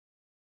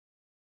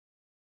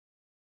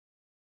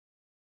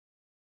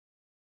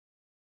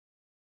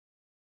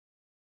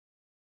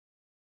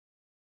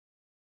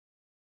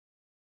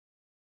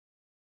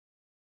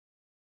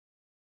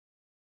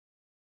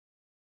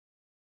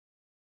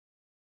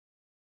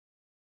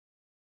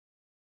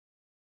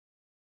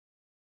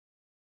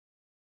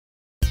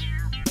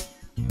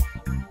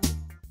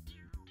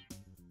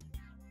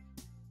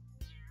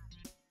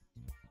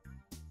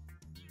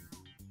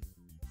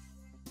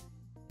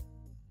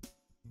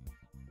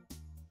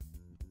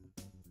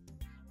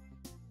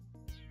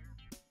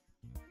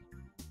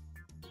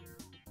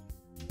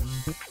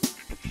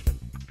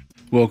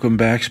Welcome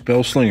back,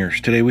 Spell Slingers.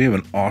 Today we have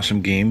an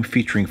awesome game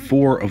featuring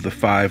 4 of the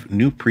 5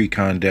 new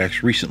Precon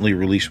decks recently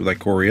released with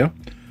Ikoria.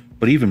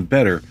 But even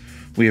better,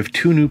 we have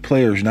 2 new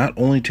players not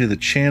only to the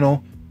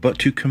channel, but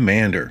to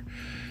Commander.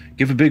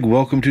 Give a big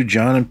welcome to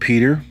John and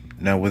Peter.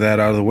 Now with that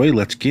out of the way,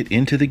 let's get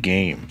into the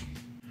game.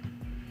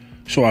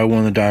 So I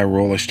won the die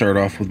roll. I start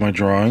off with my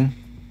drawing.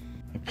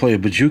 I play a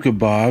Bojuka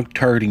Bog,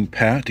 targeting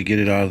Pat to get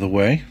it out of the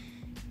way.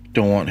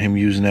 Don't want him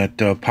using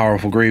that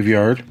powerful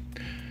graveyard.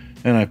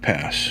 And I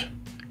pass.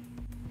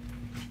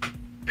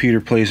 Peter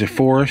plays a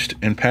forest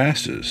and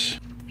passes.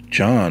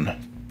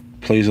 John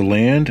plays a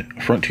land,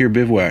 frontier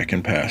bivouac,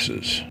 and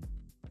passes.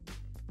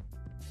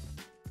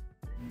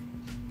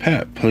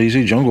 Pat plays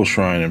a jungle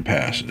shrine and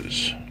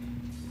passes.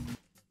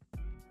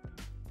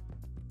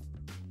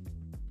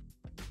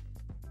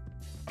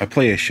 I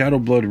play a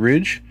Shadowblood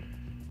Ridge.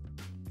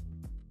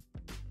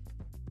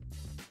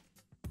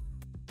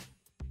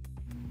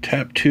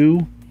 Tap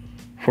 2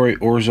 for a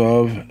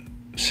Orzhov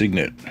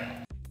Signet.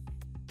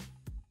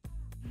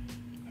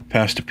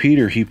 Pass to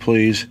Peter. He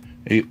plays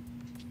a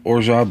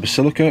Orzhov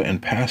Basilica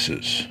and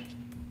passes.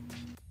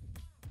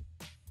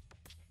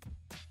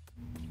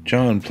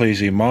 John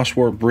plays a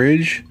Mosswarp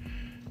Bridge,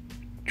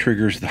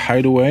 triggers the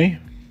Hideaway,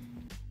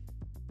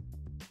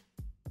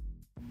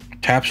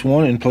 taps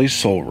 1 and plays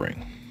Soul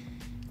Ring.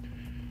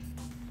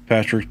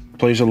 Patrick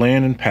plays a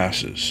land and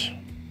passes.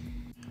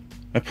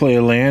 I play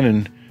a land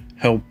and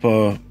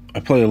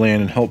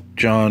help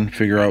John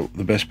figure out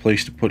the best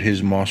place to put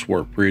his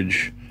Mosswarp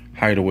Bridge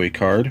Hideaway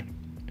card.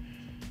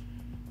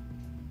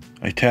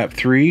 I tap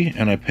 3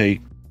 and I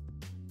pay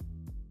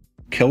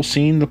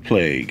Kelsene the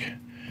Plague.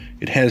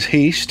 It has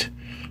haste,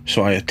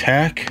 so I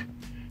attack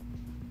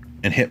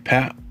and hit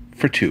Pat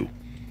for 2.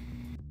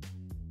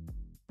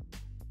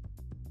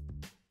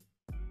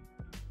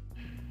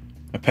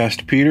 I pass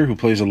to Peter, who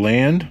plays a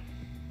land.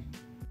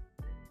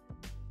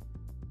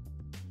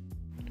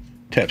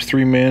 Taps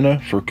 3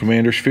 mana for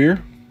Commander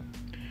Sphere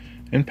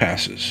and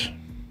passes.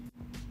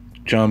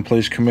 John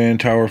plays Command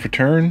Tower for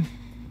turn.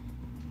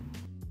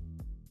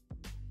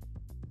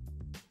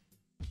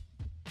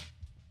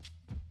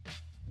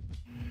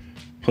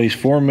 Plays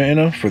 4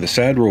 mana for the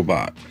Sad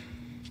Robot.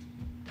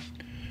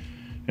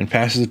 And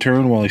passes the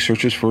turn while he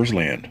searches for his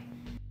land.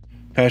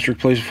 Patrick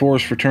plays a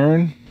forest for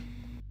turn.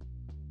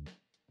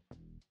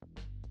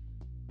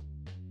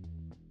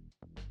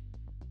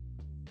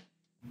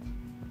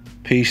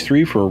 Pays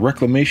 3 for a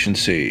Reclamation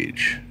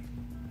Sage.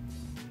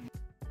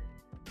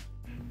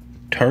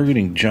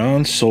 Targeting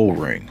John's Soul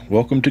Ring.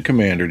 Welcome to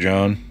Commander,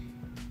 John.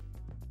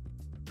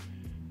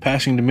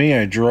 Passing to me,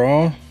 I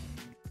draw.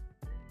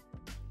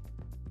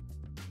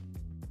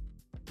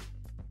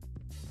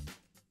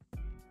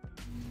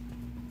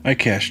 I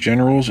cast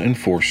General's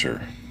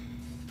Enforcer.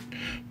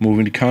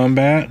 Moving to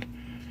combat,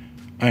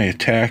 I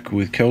attack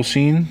with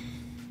Kelsene,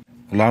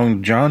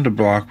 allowing John to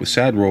block with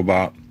Sad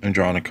Robot and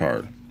drawing a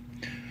card.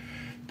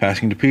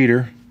 Passing to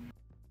Peter.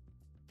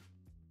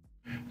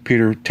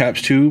 Peter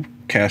taps 2,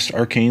 casts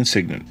Arcane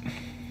Signet.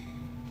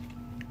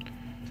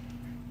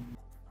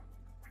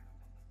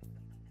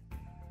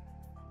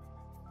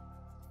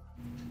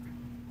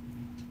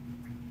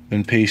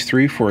 Then pays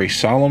 3 for a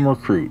Solemn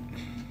Recruit.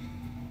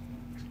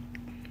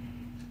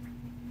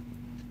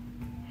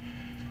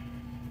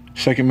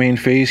 Second main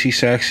phase, he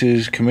sacks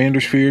his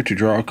Commander Sphere to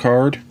draw a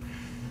card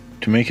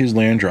to make his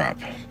land drop,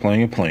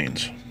 playing a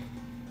Plains.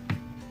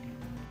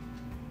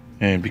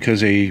 And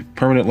because a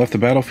permanent left the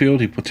battlefield,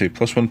 he puts a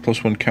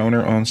 +1/+1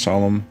 counter on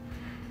Solemn.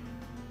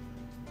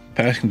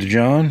 Passing to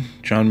John.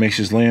 John makes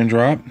his land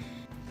drop,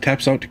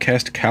 taps out to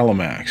cast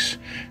Kalamax,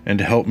 and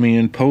to help me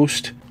in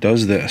post,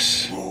 does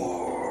this.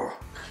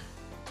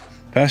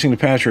 Passing to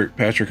Patrick.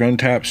 Patrick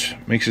untaps,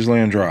 makes his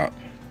land drop.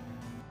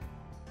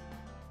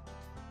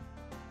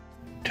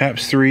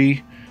 Taps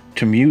 3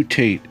 to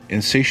mutate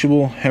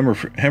Insatiable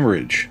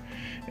Hemorrhage.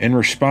 In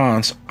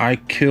response, I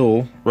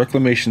kill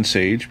Reclamation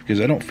Sage because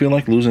I don't feel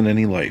like losing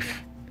any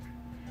life.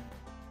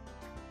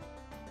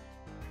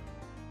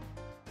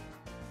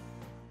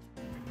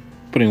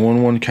 Putting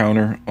 1/1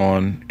 counter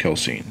on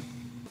Kelsene.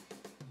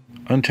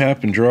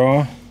 Untap and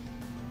draw.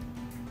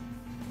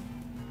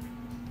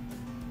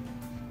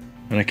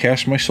 And I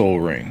cast my Soul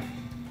Ring.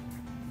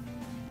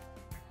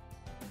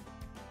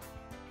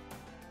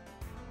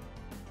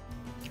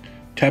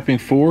 Tapping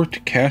 4 to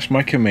cast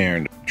my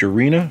command,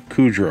 Jirina,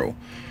 Kudro,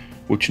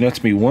 which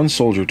nets me 1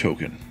 soldier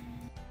token.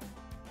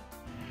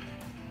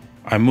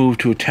 I move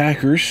to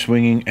attackers,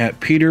 swinging at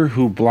Peter,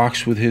 who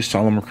blocks with his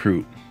Solemn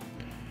Recruit.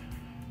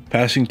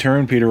 Passing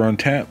turn, Peter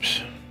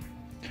untaps.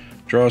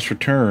 Draws for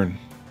turn.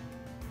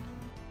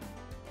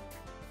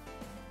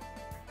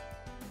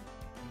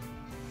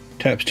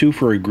 Taps 2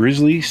 for a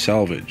Grizzly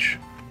Salvage.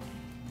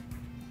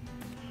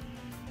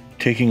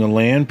 Taking a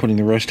land, putting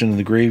the rest into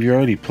the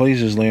graveyard, he plays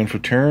his land for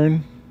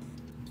turn.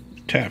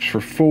 Taps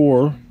for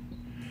 4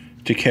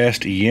 to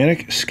cast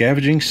Yannick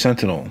Scavenging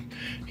Sentinel.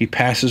 He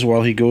passes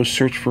while he goes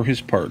search for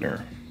his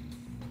partner.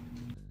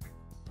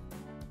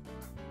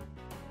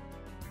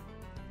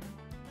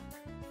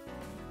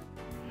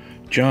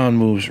 John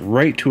moves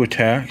right to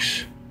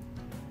attacks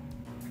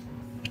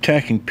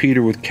Attacking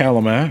Peter with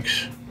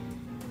Kalamax.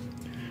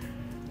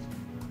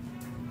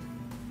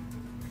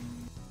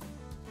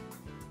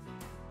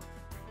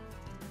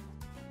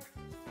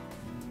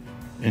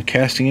 And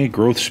casting a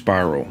Growth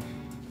Spiral.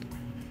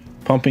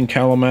 Pumping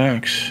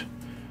Kalamax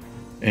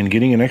and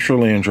getting an extra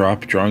land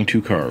drop, drawing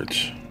 2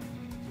 cards.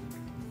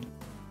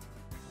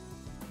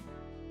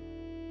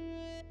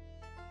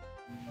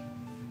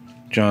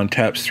 John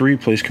taps 3,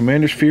 plays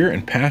Commander Sphere,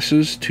 and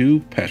passes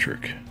to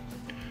Patrick.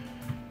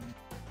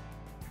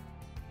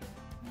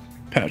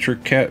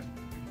 Patrick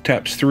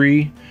taps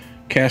 3,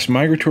 casts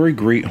Migratory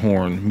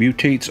Greathorn,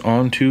 mutates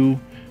onto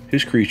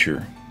his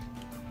creature.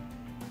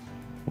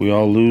 We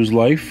all lose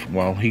life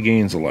while he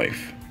gains a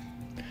life.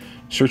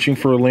 Searching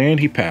for a land,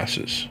 he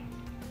passes.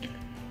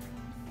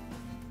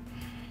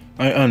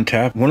 I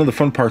untap. One of the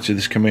fun parts of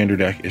this commander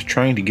deck is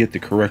trying to get the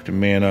correct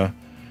mana,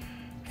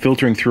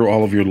 filtering through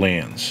all of your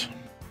lands.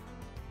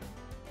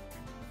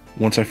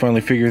 Once I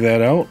finally figure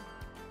that out,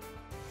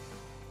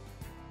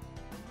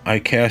 I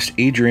cast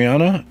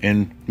Jirina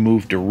and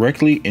move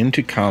directly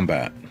into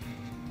combat.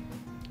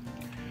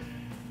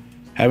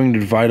 Having to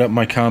divide up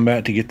my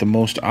combat to get the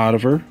most out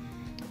of her.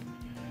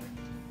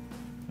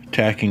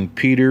 Attacking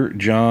Peter,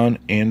 John,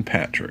 and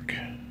Patrick.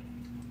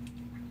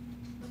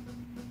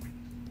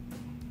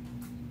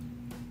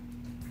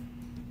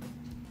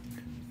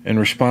 In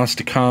response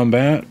to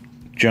combat,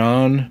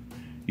 John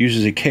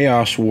uses a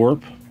Chaos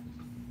Warp,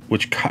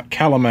 which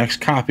Kalamax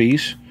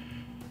copies,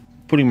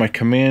 putting my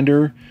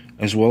commander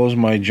as well as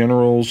my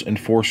general's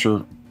enforcer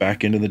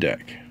back into the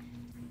deck.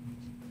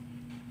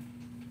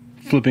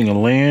 Flipping a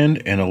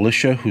land and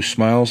Alicia, who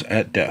smiles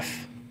at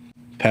death.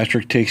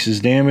 Patrick takes his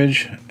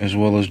damage, as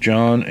well as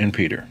John and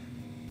Peter.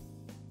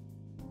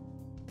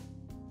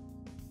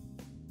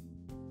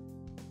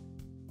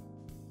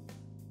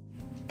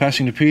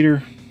 Passing to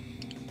Peter.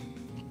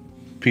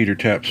 Peter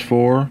taps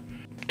 4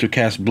 to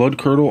cast Blood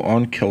Curdle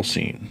on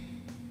Kelsine.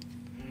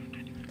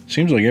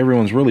 Seems like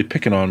everyone's really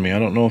picking on me. I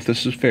don't know if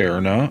this is fair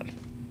or not.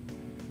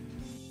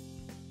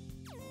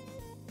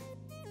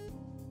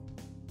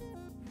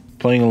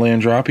 Playing a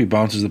land drop, he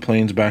bounces the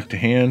plains back to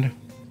hand.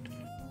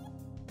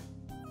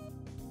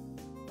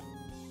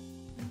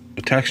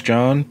 Attacks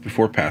John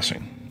before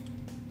passing.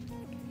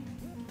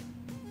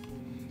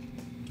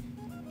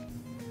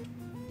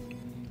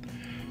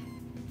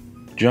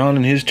 John,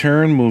 in his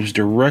turn, moves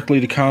directly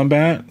to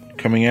combat,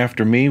 coming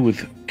after me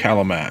with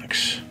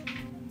Kalamax.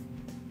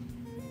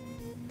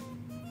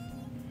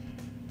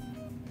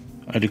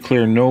 I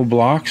declare no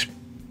blocks,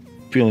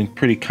 feeling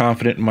pretty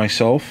confident in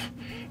myself,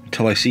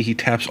 until I see he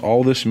taps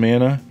all this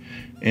mana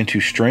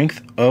into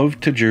Strength of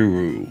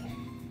Tajuru.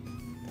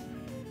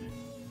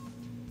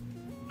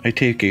 I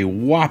take a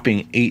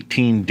whopping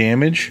 18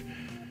 damage.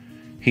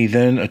 He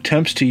then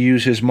attempts to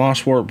use his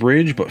Mosswart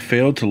Bridge, but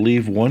failed to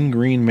leave 1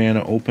 green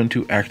mana open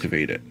to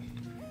activate it.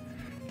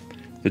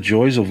 The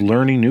joys of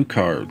learning new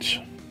cards.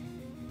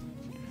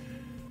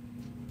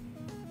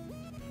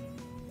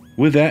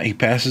 With that, he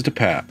passes to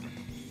Pat.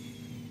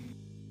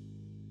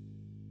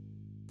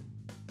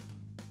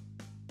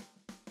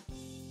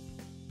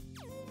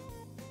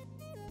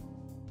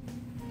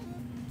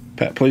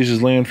 Pat plays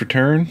his land for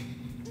turn.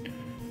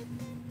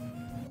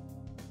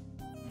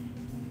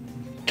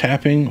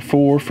 Tapping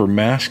 4 for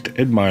Masked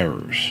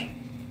Admirers.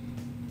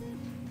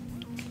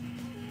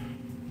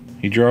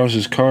 He draws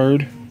his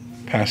card,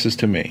 passes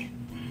to me.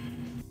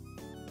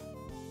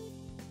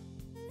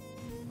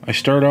 I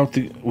start out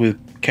with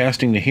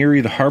casting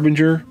Nahiri the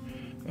Harbinger,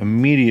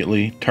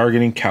 immediately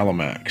targeting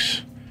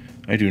Kalamax.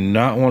 I do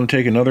not want to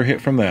take another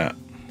hit from that.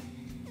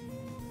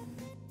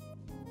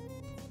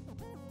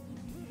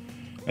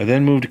 I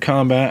then move to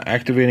combat,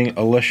 activating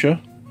Alicia,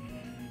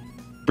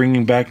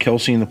 bringing back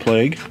Kelsine the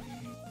Plague,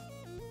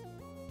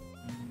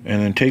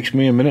 and then takes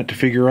me a minute to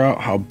figure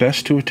out how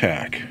best to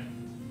attack.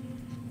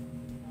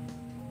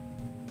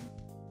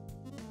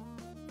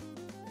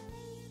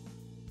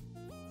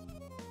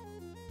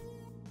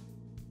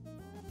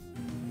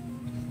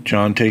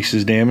 John takes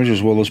his damage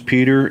as well as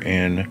Peter,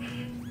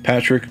 and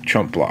Patrick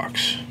chump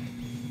blocks.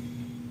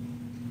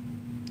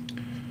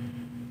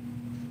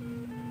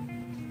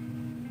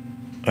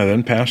 I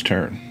then pass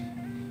turn.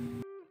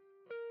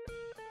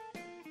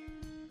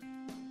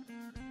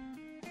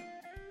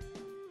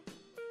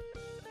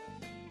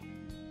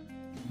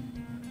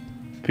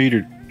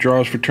 Peter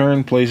draws for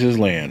turn, plays his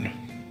land.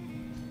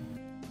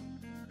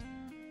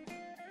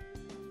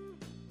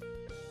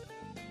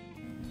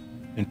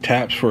 And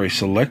taps for a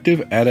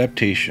Selective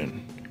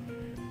Adaptation.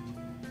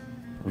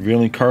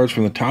 Revealing cards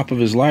from the top of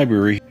his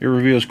library, it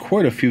reveals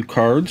quite a few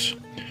cards.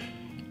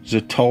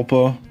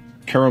 Zetalpa,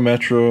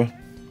 Karametra,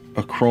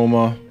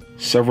 Akroma,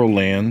 several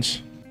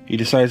lands. He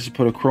decides to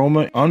put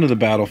Akroma onto the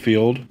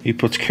battlefield. He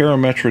puts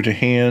Karametra to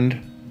hand,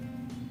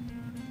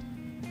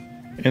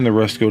 and the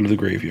rest go to the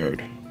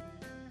graveyard.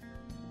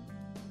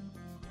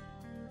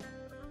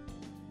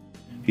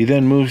 He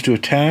then moves to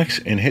attacks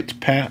and hits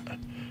Pat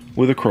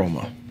with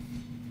Akroma.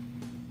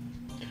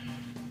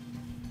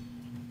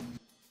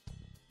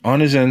 On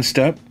his end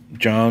step,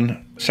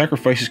 John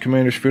sacrifices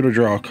Commander Sphere to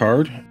draw a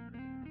card.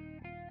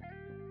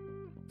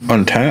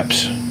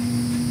 untaps.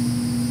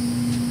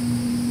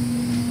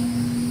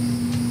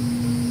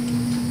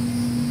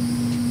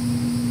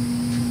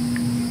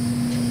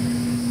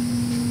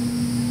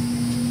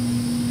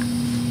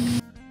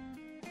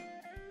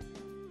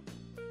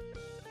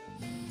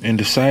 And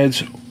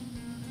decides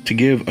to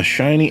give a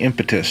shiny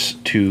impetus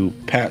to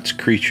Pat's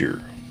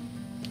creature.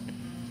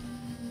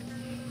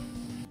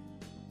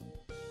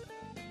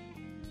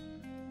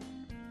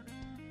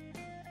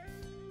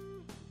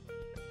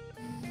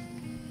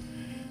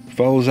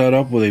 Follows that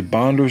up with a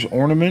Bonder's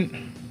Ornament.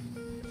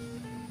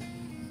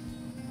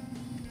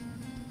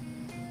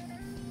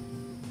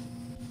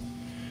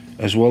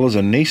 As well as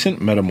a Nascent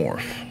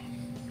Metamorph.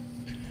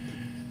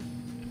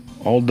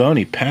 All done,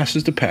 he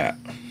passes to Pat.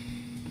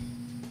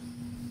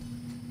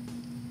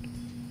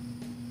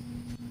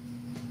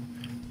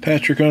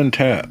 Patrick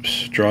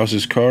untaps, draws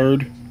his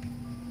card.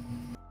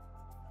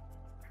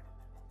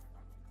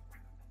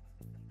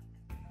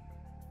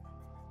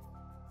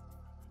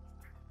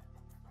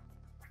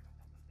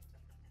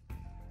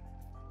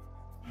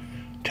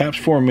 Taps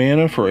 4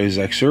 mana for a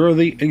Zaxura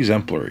the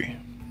Exemplary.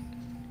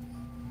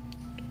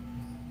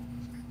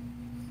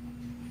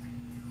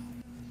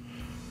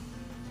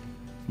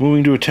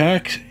 Moving to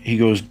attack, he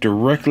goes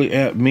directly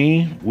at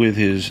me with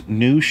his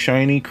new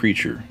shiny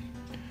creature.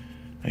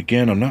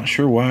 Again, I'm not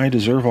sure why I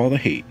deserve all the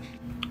hate.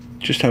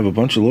 Just have a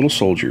bunch of little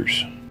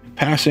soldiers.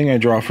 Passing, I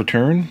draw for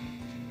turn.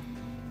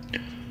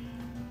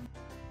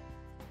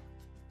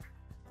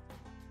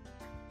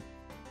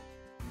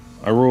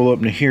 I roll up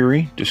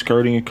Nahiri,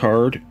 discarding a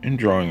card and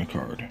drawing a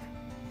card.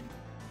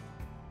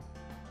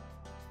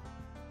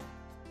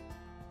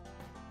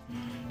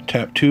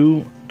 Tap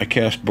 2, I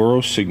cast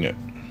Boros Signet.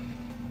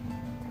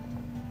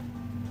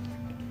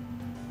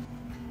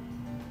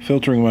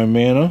 Filtering my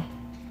mana.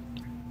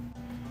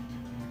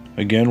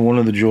 Again, one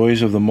of the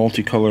joys of the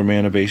multicolor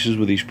mana bases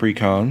with these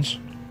precons.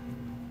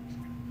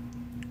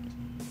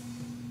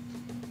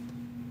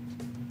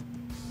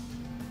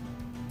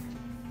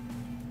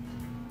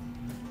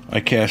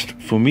 I cast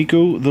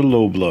Fumiko the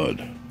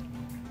Lowblood.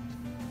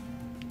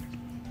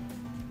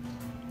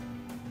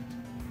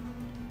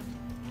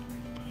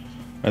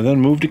 I then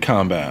move to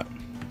combat,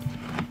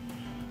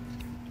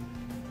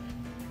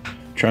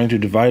 trying to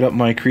divide up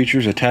my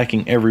creatures,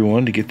 attacking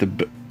everyone to get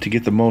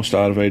the most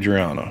out of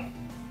Adriana.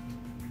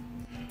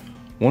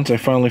 Once I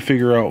finally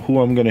figure out who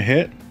I'm going to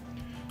hit,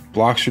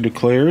 blocks are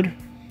declared,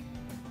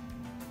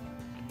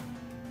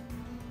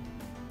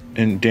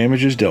 and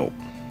damage is dealt.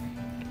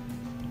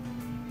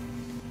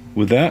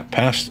 With that,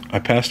 I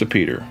pass to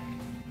Peter.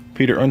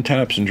 Peter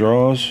untaps and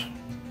draws,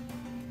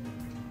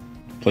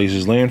 plays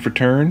his land for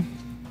turn.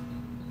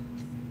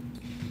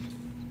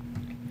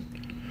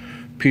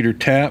 Peter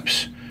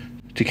taps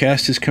to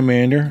cast his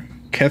commander,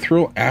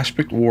 Kethro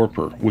Aspect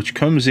Warper, which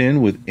comes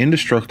in with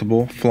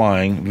indestructible,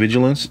 flying,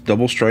 vigilance,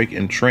 double strike,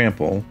 and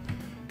trample,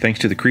 thanks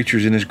to the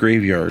creatures in his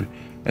graveyard,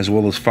 as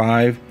well as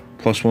 5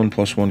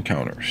 +1/+1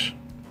 counters.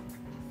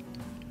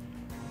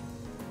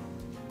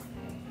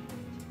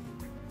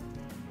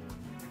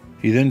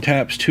 He then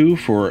taps 2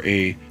 for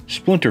a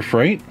Splinter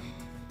Fright,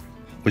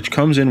 which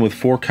comes in with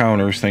 4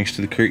 counters thanks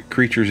to the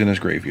creatures in his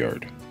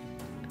graveyard.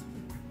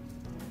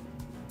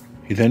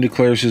 He then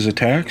declares his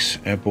attacks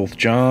at both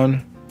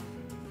John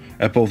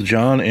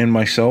and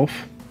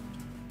myself,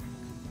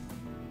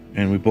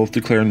 and we both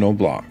declare no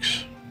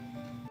blocks.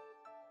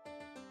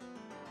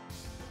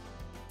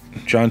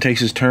 John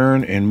takes his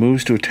turn and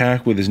moves to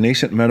attack with his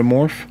Nascent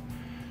Metamorph,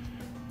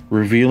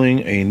 revealing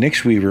a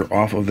Nyx Weaver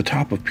off of the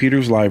top of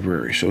Peter's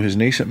library, so his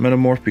Nascent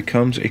Metamorph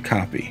becomes a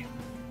copy.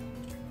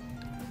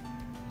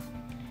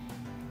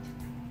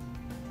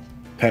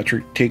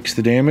 Patrick takes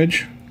the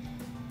damage.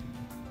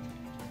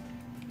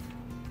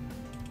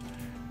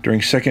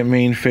 During second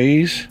main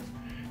phase,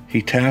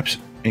 he taps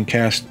and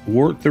casts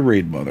Wart the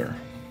Raid Mother.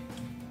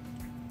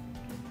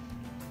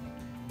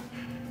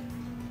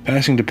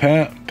 Passing to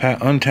Pat, Pat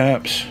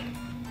untaps.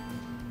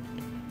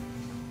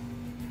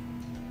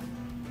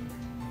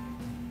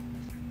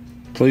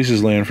 Plays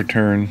his land for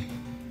turn.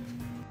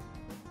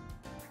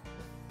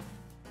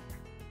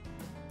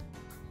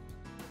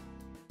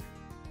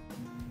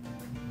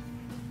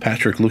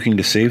 Patrick looking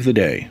to save the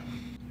day.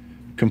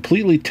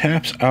 Completely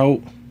taps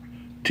out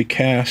to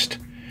cast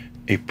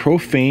a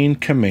Profane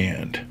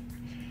Command,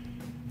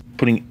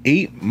 putting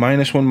 8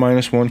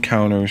 -1/-1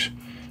 counters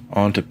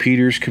onto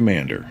Peter's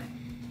commander,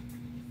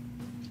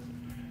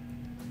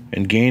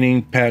 and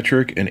gaining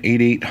Patrick an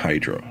 8/8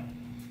 Hydra.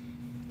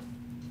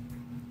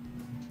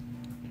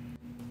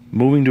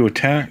 Moving to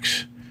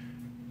attacks,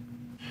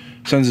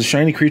 sends a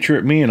shiny creature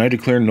at me and I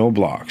declare no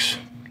blocks.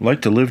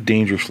 Like to live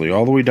dangerously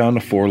all the way down to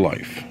 4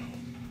 life.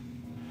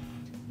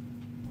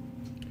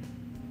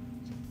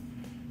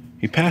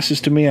 He passes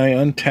to me, I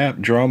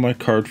untap, draw my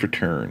card for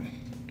turn.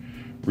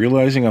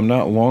 Realizing I'm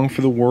not long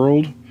for the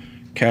world,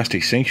 cast a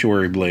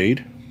Sanctuary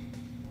Blade.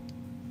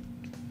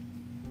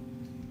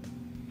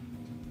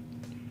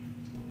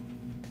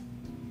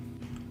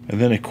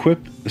 And then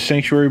equip the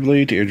Sanctuary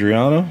Blade to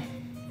Adriana.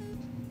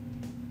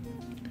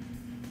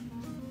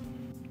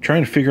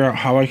 trying to figure out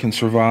how I can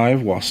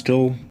survive while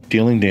still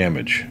dealing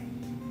damage.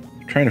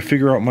 Trying to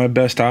figure out my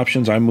best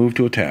options, I move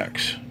to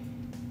attacks.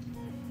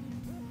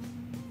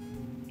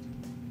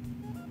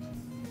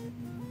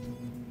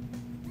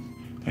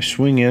 I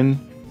swing in,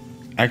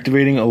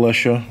 activating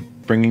Alicia,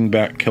 bringing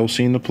back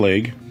Kelsey the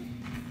Plague.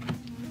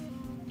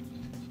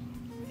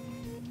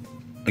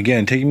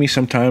 Again, taking me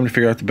some time to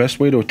figure out the best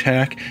way to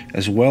attack,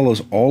 as well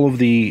as all of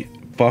the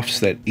buffs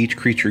that each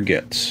creature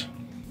gets.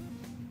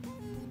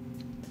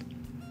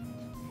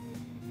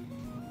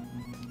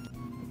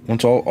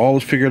 Once all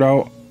is figured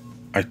out,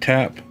 I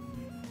tap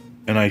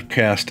and I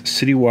cast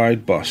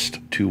Citywide Bust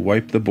to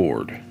wipe the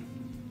board.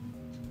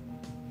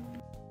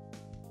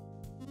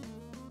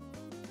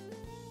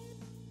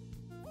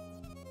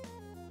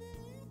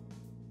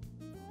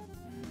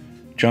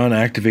 John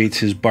activates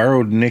his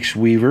borrowed Nyx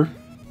Weaver,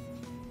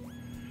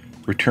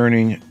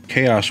 returning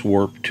Chaos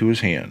Warp to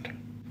his hand.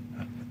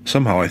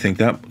 Somehow I think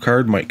that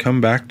card might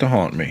come back to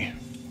haunt me.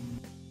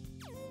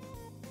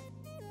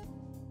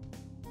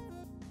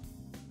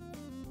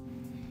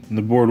 And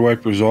the board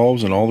wipe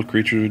resolves and all the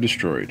creatures are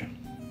destroyed.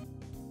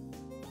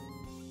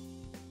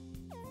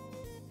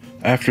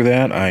 After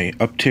that, I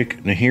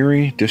uptick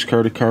Nahiri,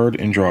 discard a card,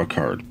 and draw a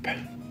card.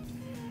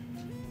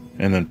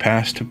 And then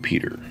pass to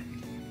Peter.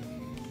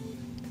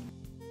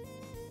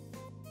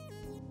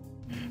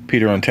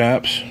 Peter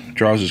untaps,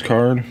 draws his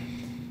card.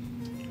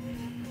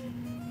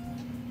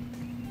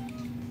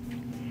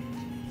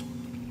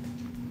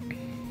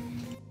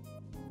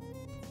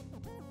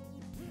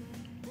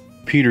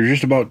 Peter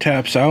just about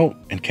taps out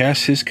and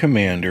casts his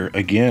commander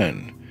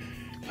again.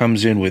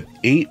 Comes in with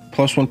 8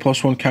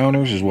 +1/+1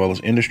 counters, as well as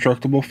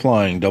indestructible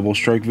flying, double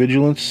strike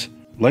vigilance,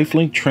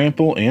 lifelink,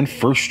 trample, and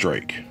first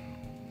strike.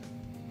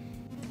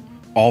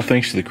 All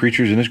thanks to the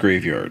creatures in his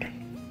graveyard.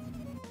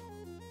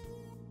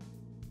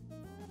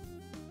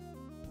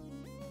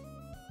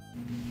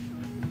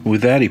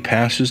 With that, he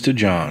passes to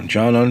John.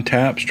 John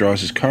untaps,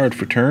 draws his card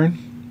for turn.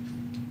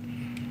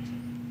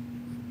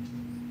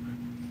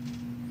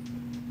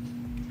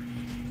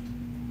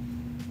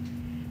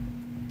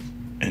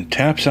 And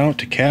taps out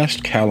to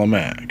cast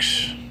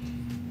Kalamax.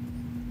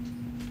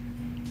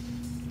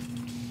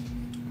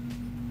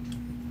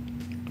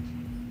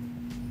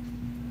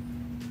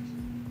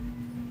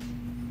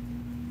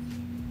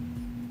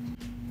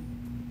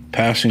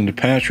 Passing to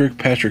Patrick.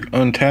 Patrick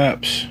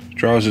untaps,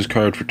 draws his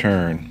card for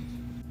turn.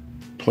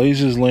 Plays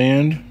his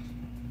land.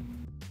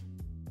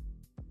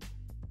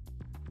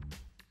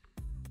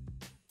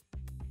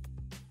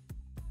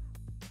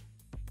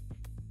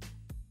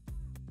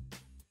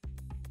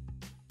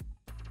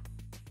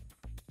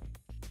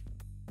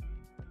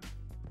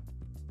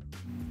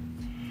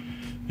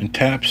 And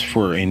taps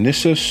for a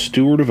Nissa,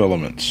 Steward of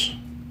Elements.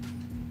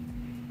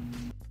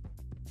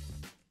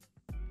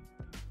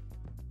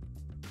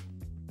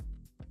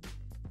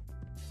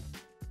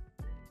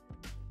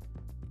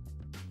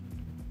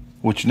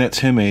 Which nets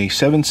him a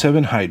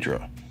 7/7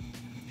 Hydra.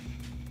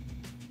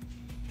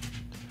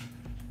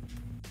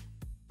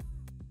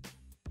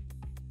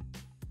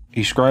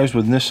 He scries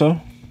with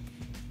Nissa.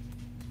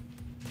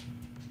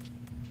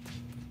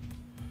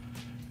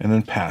 And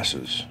then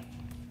passes.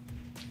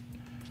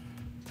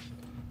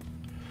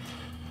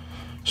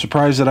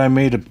 Surprised that I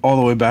made it all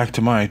the way back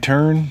to my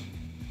turn.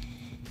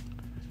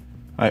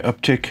 I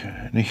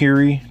uptick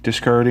Nahiri,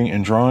 discarding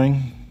and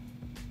drawing.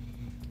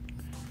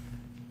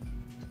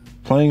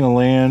 Playing a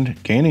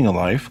land, gaining a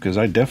life, because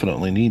I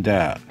definitely need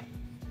that.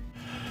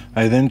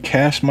 I then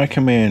cast my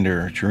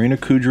commander, Jirina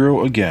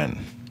Kudro, again,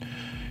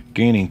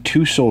 gaining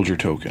 2 soldier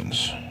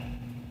tokens.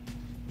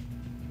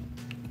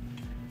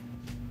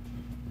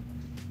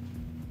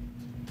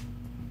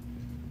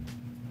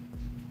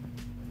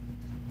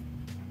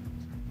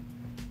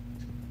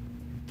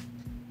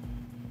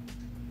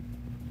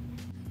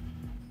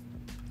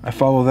 I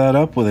follow that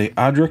up with a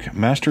Adric,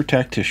 Master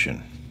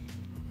Tactician.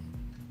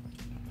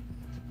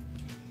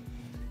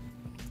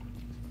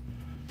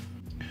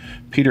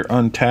 Peter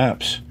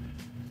untaps,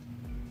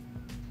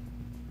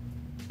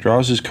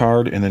 draws his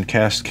card, and then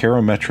casts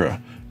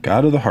Karametra,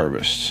 God of the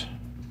Harvests.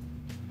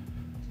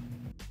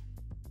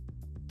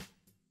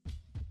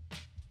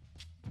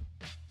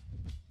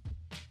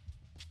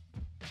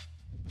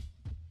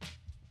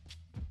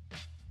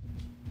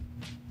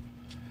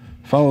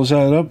 Follows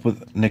that up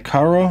with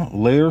Nikara,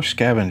 Lair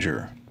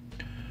Scavenger,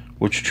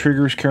 which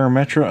triggers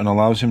Karametra and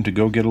allows him to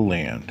go get a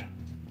land.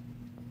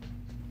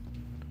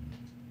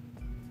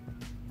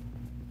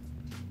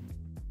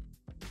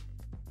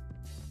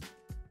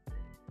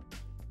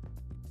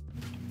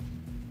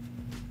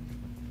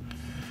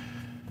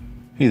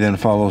 He then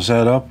follows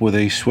that up with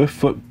a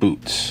Swiftfoot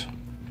Boots.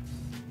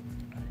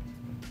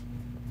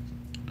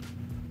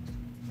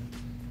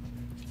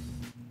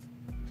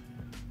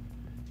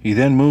 He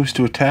then moves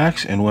to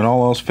attacks, and when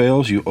all else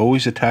fails, you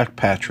always attack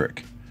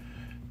Patrick,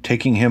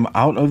 taking him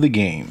out of the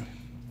game.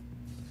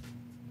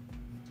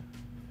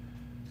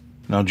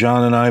 Now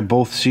John and I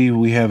both see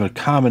we have a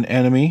common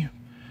enemy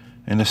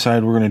and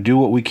decide we're going to do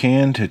what we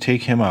can to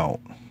take him out.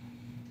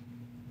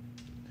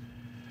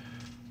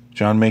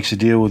 John makes a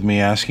deal with me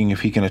asking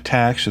if he can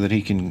attack so that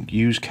he can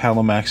use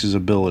Kalamax's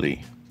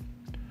ability.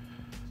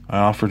 I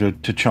offer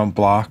to chump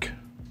block.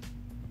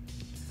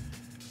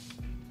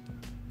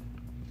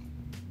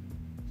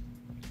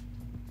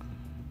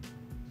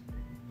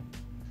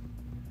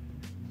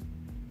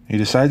 He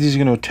decides he's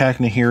going to attack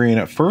Nahiri, and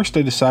at first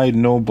I decide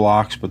no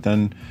blocks, but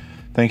then,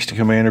 thanks to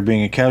Commander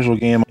being a casual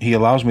game, he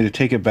allows me to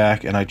take it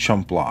back and I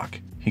chump block.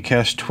 He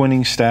casts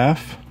Twinning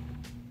Staff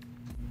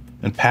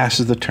and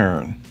passes the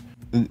turn.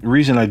 The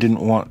reason I didn't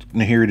want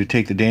Nahiri to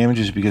take the damage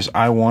is because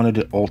I wanted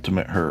to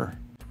ultimate her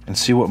and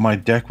see what my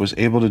deck was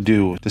able to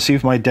do, to see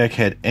if my deck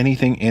had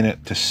anything in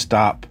it to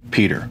stop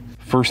Peter.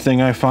 First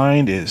thing I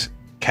find is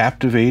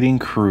Captivating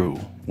Crew,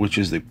 which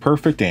is the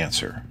perfect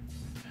answer,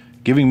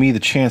 giving me the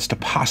chance to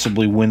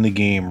possibly win the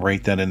game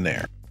right then and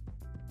there.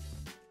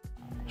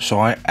 So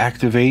I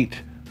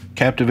activate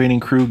Captivating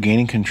Crew,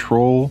 gaining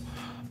control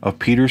of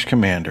Peter's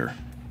commander.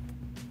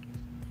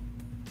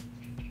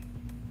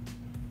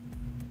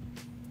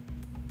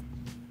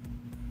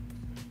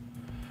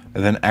 I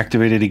then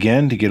activate it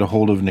again to get a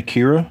hold of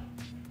Nakira,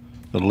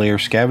 the Lair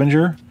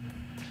Scavenger,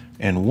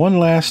 and one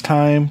last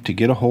time to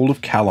get a hold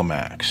of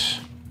Kalamax.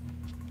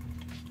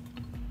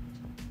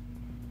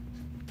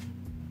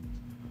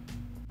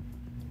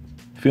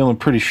 Feeling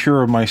pretty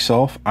sure of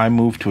myself, I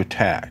move to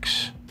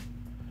attacks.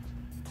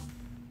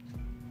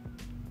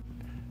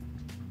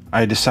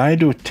 I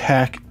decide to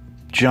attack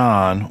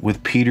John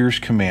with Peter's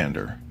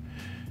commander,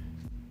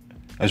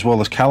 as well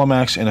as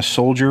Kalamax and a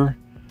soldier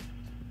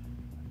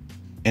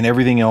and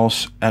everything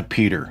else at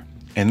Peter.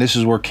 And this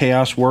is where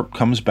Chaos Warp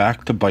comes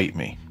back to bite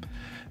me,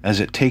 as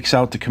it takes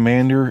out the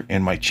commander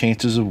and my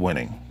chances of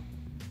winning.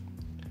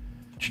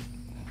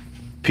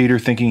 Peter,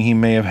 thinking he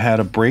may have had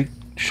a break,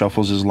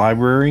 shuffles his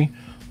library,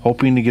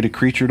 hoping to get a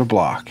creature to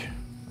block.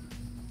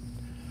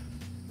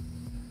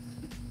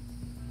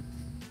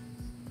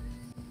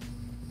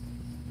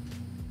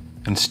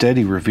 Instead,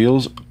 he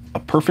reveals a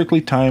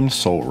perfectly timed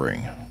Soul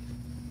Ring.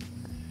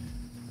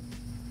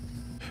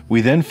 We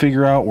then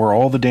figure out where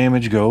all the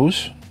damage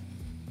goes,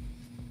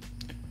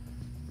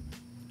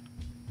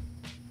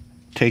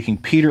 taking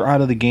Peter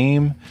out of the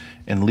game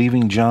and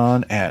leaving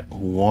John at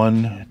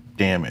 1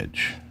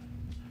 damage.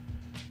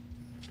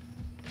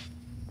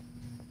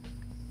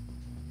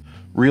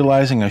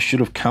 Realizing I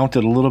should have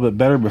counted a little bit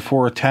better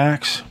before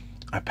attacks,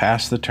 I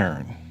pass the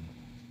turn.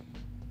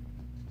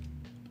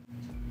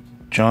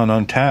 John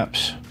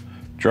untaps,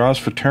 draws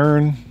for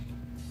turn,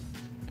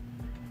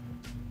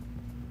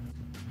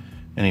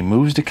 and he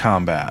moves to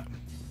combat.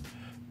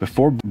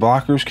 Before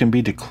blockers can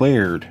be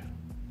declared,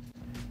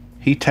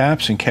 he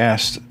taps and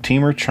casts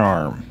Teamer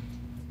Charm,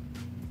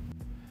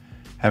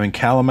 having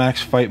Kalamax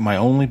fight my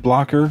only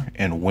blocker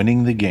and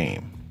winning the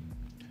game.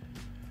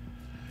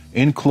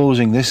 In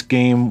closing, this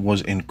game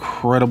was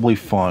incredibly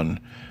fun.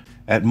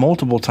 At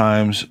multiple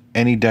times,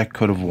 any deck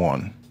could have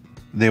won.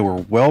 They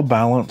were well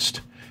balanced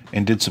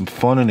and did some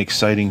fun and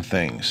exciting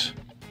things.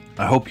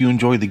 I hope you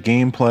enjoyed the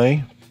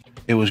gameplay.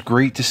 It was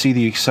great to see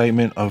the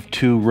excitement of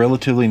 2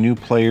 relatively new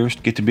players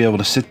get to be able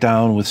to sit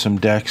down with some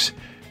decks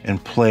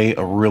and play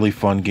a really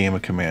fun game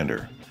of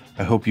Commander.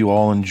 I hope you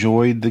all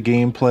enjoyed the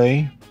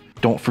gameplay.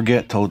 Don't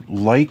forget to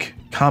like,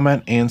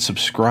 comment, and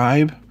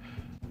subscribe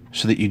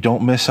so that you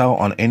don't miss out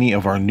on any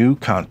of our new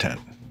content.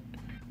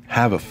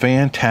 Have a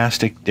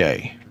fantastic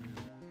day.